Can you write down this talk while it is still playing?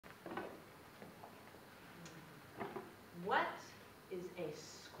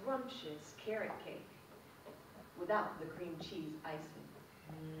scrumptious carrot cake without the cream cheese icing?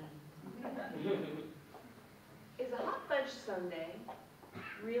 Is a hot fudge sundae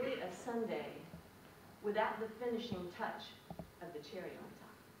really a sundae without the finishing touch of the cherry on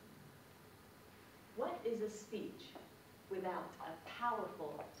top? What is a speech without a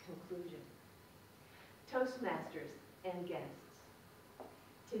powerful conclusion? Toastmasters and guests,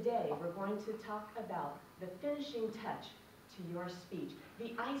 today we're going to talk about the finishing touch to your speech,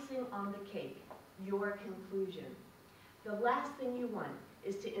 the icing on the cake, your conclusion. The last thing you want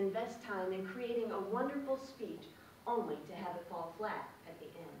is to invest time in creating a wonderful speech only to have it fall flat at the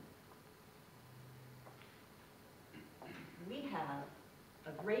end. We have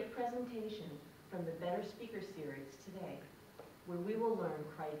a great presentation from the Better Speaker Series today, where we will learn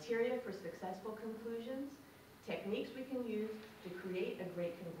criteria for successful conclusions, techniques we can use to create a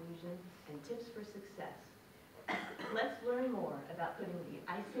great conclusion, and tips for success. Let's learn more about putting the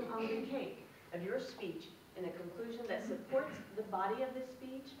icing on the cake of your speech in a conclusion that supports the body of the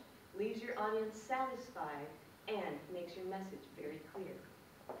speech, leaves your audience satisfied, and makes your message very clear.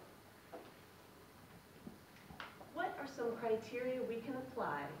 What are some criteria we can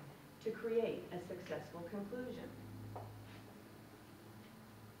apply to create a successful conclusion?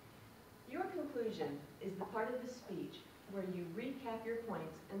 Your conclusion is the part of the speech where you recap your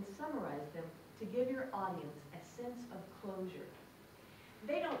points and summarize them to give your audience a sense of closure.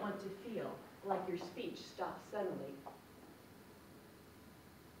 They don't want to feel like your speech stops suddenly.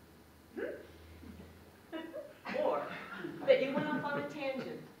 Or that you went off on a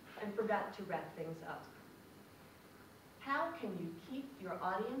tangent and forgot to wrap things up. How can you keep your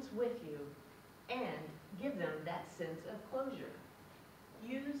audience with you and give them that sense of closure?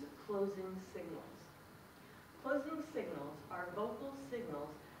 Use closing signals. Closing signals are vocal signals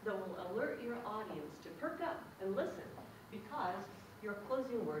that will alert your audience to perk up and listen because your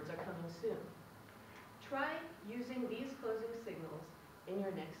closing words are coming soon. Try using these closing signals in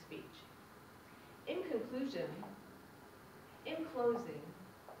your next speech. In conclusion, in closing,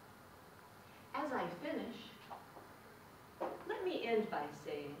 as I finish, let me end by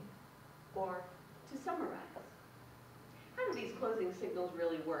saying, or to summarize. How do these closing signals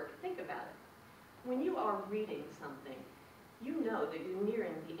really work? Think about it. When you are reading something, you know that you're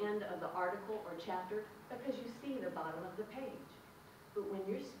nearing the end of the article or chapter because you see the bottom of the page. But when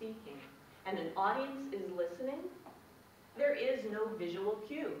you're speaking and an audience is listening, there is no visual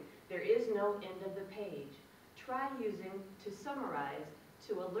cue. There is no end of the page. Try using to summarize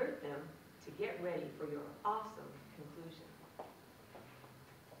to alert them to get ready for your awesome conclusion.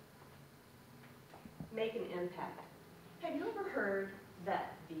 Make an impact. Have you ever heard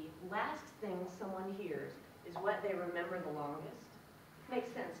that the last thing someone hears is what they remember the longest?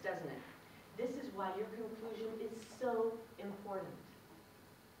 Makes sense, doesn't it? This is why your conclusion is so important.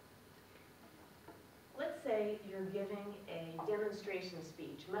 Let's say you're giving a demonstration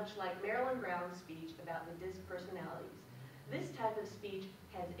speech, much like Marilyn Brown's speech about the DISC personalities. This type of speech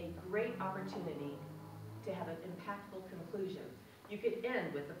has a great opportunity to have an impactful conclusion. You could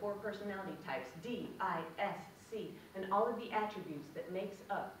end with the 4 personality types, D, I, S, C, and all of the attributes that makes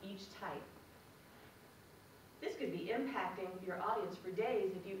up each type. This could be impacting your audience for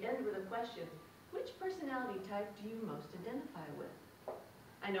days if you end with a question, which personality type do you most identify with?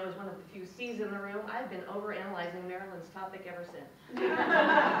 I know as one of the few C's in the room, I've been overanalyzing Marilyn's topic ever since.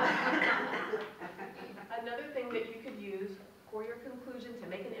 Another thing that you could use for your conclusion to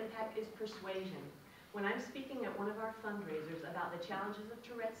make an impact is persuasion. When I'm speaking at one of our fundraisers about the challenges of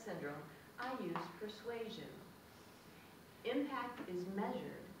Tourette's syndrome, I use persuasion. Impact is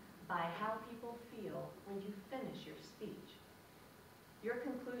measured by how people feel when you finish your speech. Your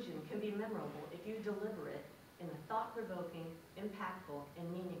conclusion can be memorable if you deliver it in a thought-provoking, impactful,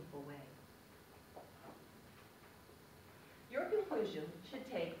 and meaningful way. Your conclusion should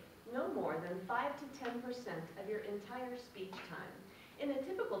take no more than 5 to 10% of your entire speech time. In a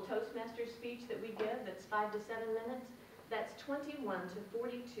typical Toastmaster speech that we give that's 5 to 7 minutes, that's 21 to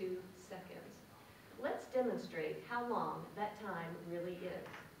 42 seconds. Let's demonstrate how long that time really is.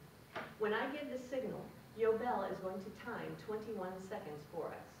 When I give the signal, Yobel is going to time 21 seconds for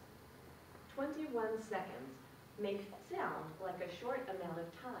us. 21 seconds may sound like a short amount of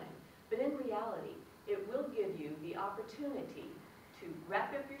time, but in reality, it will give you the opportunity to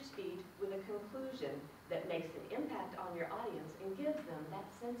wrap up your speech with a conclusion that makes an impact on your audience and gives them that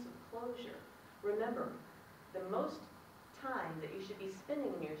sense of closure. Remember, the most time that you should be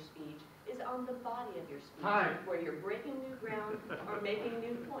spending in your speech is on the body of your speech, where you're breaking new ground or making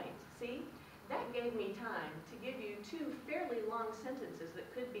new points. See? That gave me time to give you 2 fairly long sentences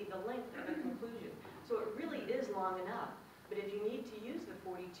that could be the length of a conclusion. So it really is long enough. But if you need to use the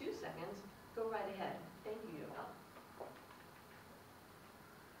 42 seconds, go right ahead. Thank you, Yobel.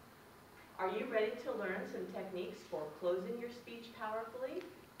 Are you ready to learn some techniques for closing your speech powerfully?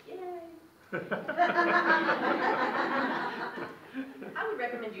 Yay! I would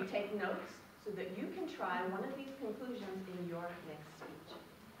recommend you take notes so that you can try one of these conclusions in your next speech.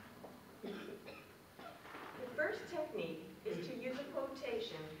 The first technique is to use a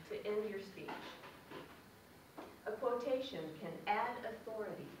quotation to end your speech. A quotation can add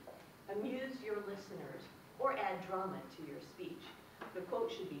authority, amuse your listeners, or add drama to your speech. The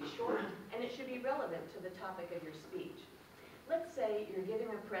quote should be short, and it should be relevant to the topic of your speech. Let's say you're giving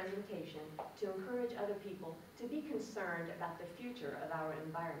a presentation to encourage other people to be concerned about the future of our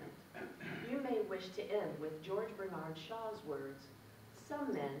environment. You may wish to end with George Bernard Shaw's words,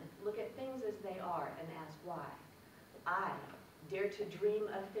 "Some men look at things as they are and ask why. I dare to dream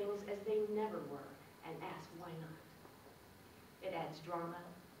of things as they never were and ask why not." It adds drama,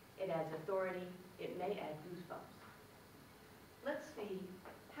 it adds authority, it may add goosebumps. Let's see,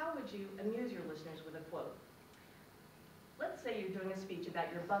 how would you amuse your listeners with a quote? Let's say you're doing a speech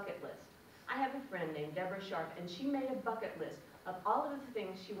about your bucket list. I have a friend named Deborah Sharp, and she made a bucket list of all of the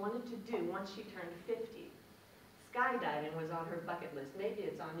things she wanted to do once she turned 50. Skydiving was on her bucket list. Maybe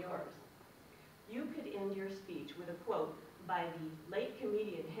it's on yours. You could end your speech with a quote by the late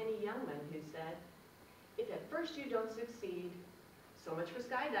comedian Henny Youngman, who said, "If at first you don't succeed, so much for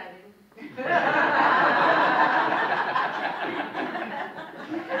skydiving."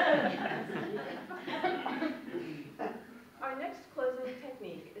 Our next closing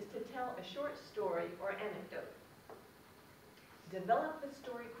technique is to tell a short story or anecdote. Develop the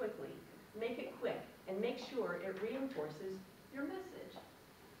story quickly, make it quick, and make sure it reinforces your message.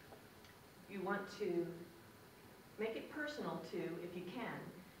 You want to make it personal too, if you can.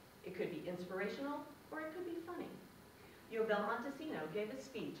 It could be inspirational or it could be funny. Yobel gave a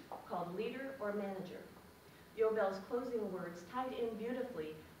speech called Leader or Manager. Yobel's closing words tied in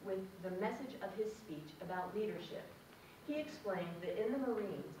beautifully with the message of his speech about leadership. He explained that in the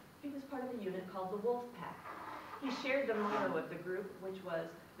Marines, he was part of a unit called the Wolf Pack. He shared the motto of the group, which was,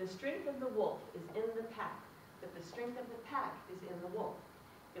 "The strength of the wolf is in the pack, but the strength of the pack is in the wolf."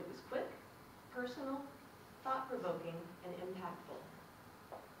 It was quick, personal, thought-provoking, and impactful.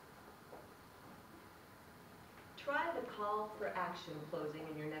 Try the call for action closing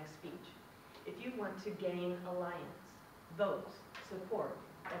in your next speech. If you want to gain alliance, votes, support,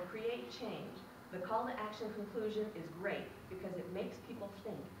 or create change, the call to action conclusion is great because it makes people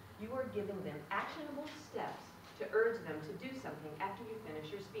think you are giving them actionable steps to urge them to do something after you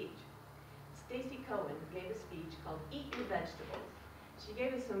finish your speech. Stacy Cohen gave a speech called Eat Your Vegetables. She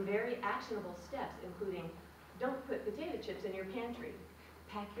gave us some very actionable steps, including don't put potato chips in your pantry,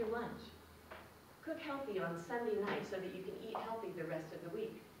 pack your lunch, cook healthy on Sunday night so that you can eat healthy the rest of the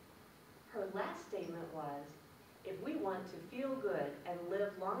week. Her last statement was, if we want to feel good and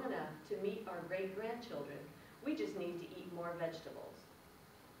live long enough to meet our great-grandchildren, we just need to eat more vegetables.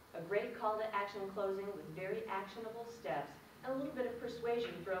 A great call to action closing with very actionable steps and a little bit of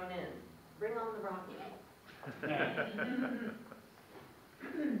persuasion thrown in. Bring on the rocket.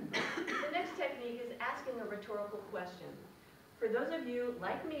 The next technique is asking a rhetorical question. For those of you,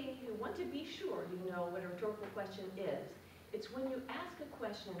 like me, who want to be sure you know what a rhetorical question is, it's when you ask a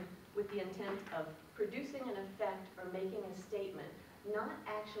question with the intent of producing an effect or making a statement, not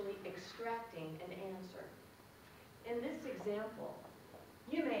actually extracting an answer. In this example,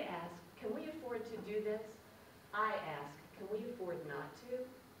 you may ask, can we afford to do this? I ask, can we afford not to?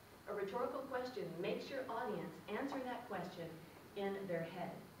 A rhetorical question makes your audience answer that question in their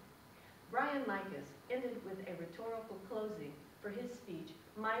head. Brian Micus ended with a rhetorical closing for his speech,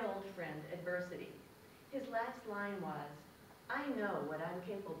 My Old Friend, Adversity. His last line was, I know what I'm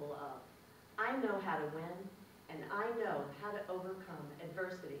capable of. I know how to win, and I know how to overcome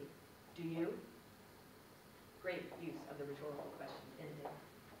adversity. Do you? Great use of the rhetorical question ending.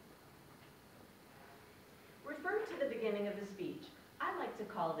 Refer to the beginning of the speech. I like to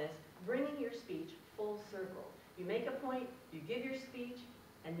call this bringing your speech full circle. You make a point, you give your speech,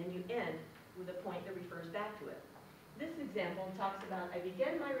 and then you end with a point that refers back to it. This example talks about, I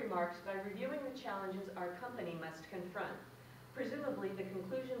begin my remarks by reviewing the challenges our company must confront. Presumably, the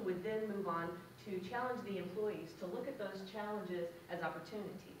conclusion would then move on to challenge the employees to look at those challenges as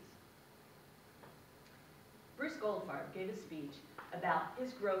opportunities. Bruce Goldfarb gave a speech about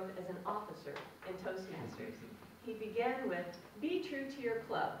his growth as an officer in Toastmasters. He began with, be true to your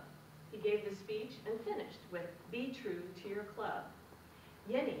club. He gave the speech and finished with, be true to your club.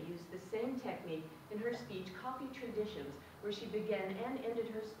 Yenny used the same technique in her speech, Coffee Traditions, where she began and ended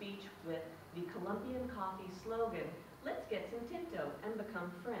her speech with the Colombian coffee slogan, let's get some tinto and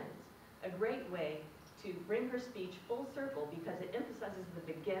become friends. A great way to bring her speech full circle because it emphasizes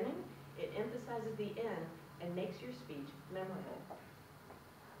the beginning, it emphasizes the end, and makes your speech memorable.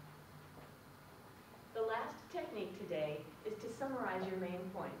 The last technique today is to summarize your main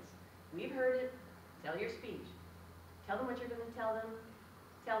points. We've heard it. Tell your speech. Tell them what you're going to tell them,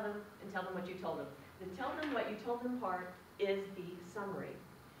 and tell them what you told them. The tell them what you told them part is the summary.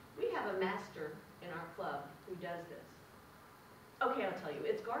 We have a master in our club who does this. Okay, I'll tell you.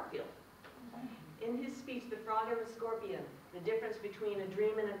 It's Garfield. In his speech, The Frog and the Scorpion, the difference between a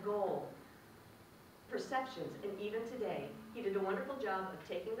dream and a goal, perceptions, and even today, he did a wonderful job of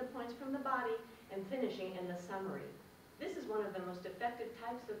taking the points from the body and finishing in the summary. This is one of the most effective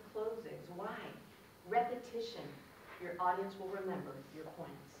types of closings. Why? Repetition. Your audience will remember your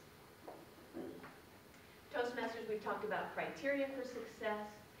points. Toastmasters, we've talked about criteria for success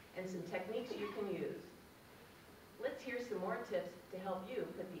and some techniques you can use. Let's hear some more tips to help you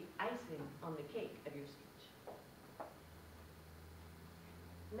put the icing on the cake of your speech.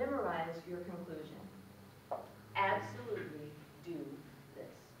 Memorize your conclusion. Absolutely do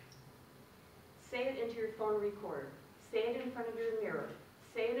this. Say it into your phone record. Say it in front of your mirror.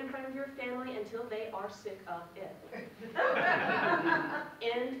 Say it in front of your family until they are sick of it.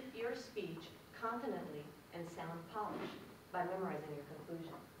 End your speech confidently and sound polished by memorizing your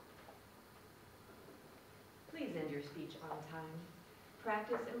conclusion. Please end your speech on time.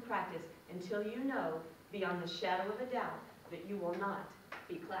 Practice and practice until you know, beyond the shadow of a doubt, that you will not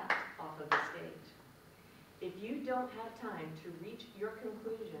be clapped off of the stage. If you don't have time to reach your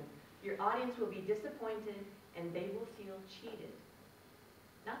conclusion, your audience will be disappointed and they will feel cheated.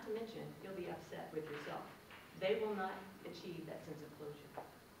 Not to mention, you'll be upset with yourself. They will not achieve that sense of closure.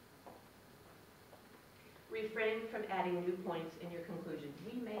 Refrain from adding new points in your conclusion.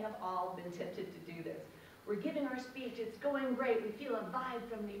 We may have all been tempted to do this. We're giving our speech, it's going great, we feel a vibe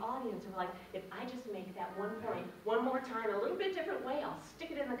from the audience, and we're like, if I just make that one point one more time, a little bit different way, I'll stick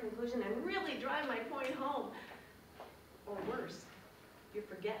it in the conclusion and really drive my point home. Or worse, you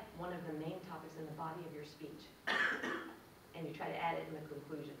forget one of the main topics in the body of your speech, and you try to add it in the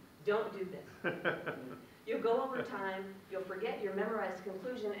conclusion. Don't do this. You'll go over time, you'll forget your memorized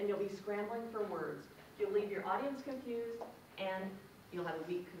conclusion, and you'll be scrambling for words. You'll leave your audience confused, and you'll have a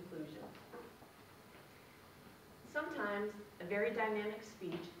weak conclusion. Sometimes a very dynamic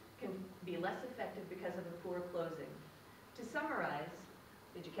speech can be less effective because of a poor closing. To summarize,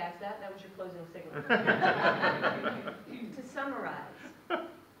 did you catch that? That was your closing signal. To summarize,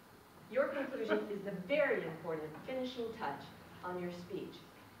 your conclusion is the very important finishing touch on your speech.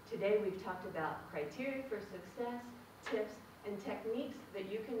 Today we've talked about criteria for success, tips, and techniques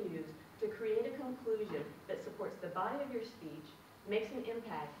that you can use to create a conclusion that supports the body of your speech, makes an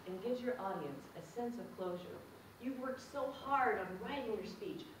impact, and gives your audience a sense of closure. You've worked so hard on writing your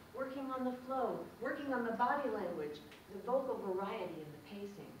speech, working on the flow, working on the body language, the vocal variety, and the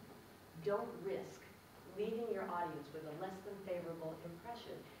pacing. Don't risk leaving your audience with a less than favorable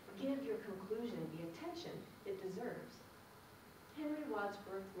impression. Give your conclusion the attention it deserves. Henry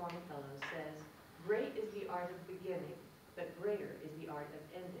Wadsworth Longfellow says, "Great is the art of beginning, but greater is the art of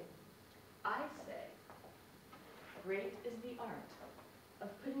ending." I say, great is the art of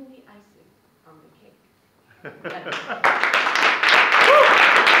putting the icing on the cake.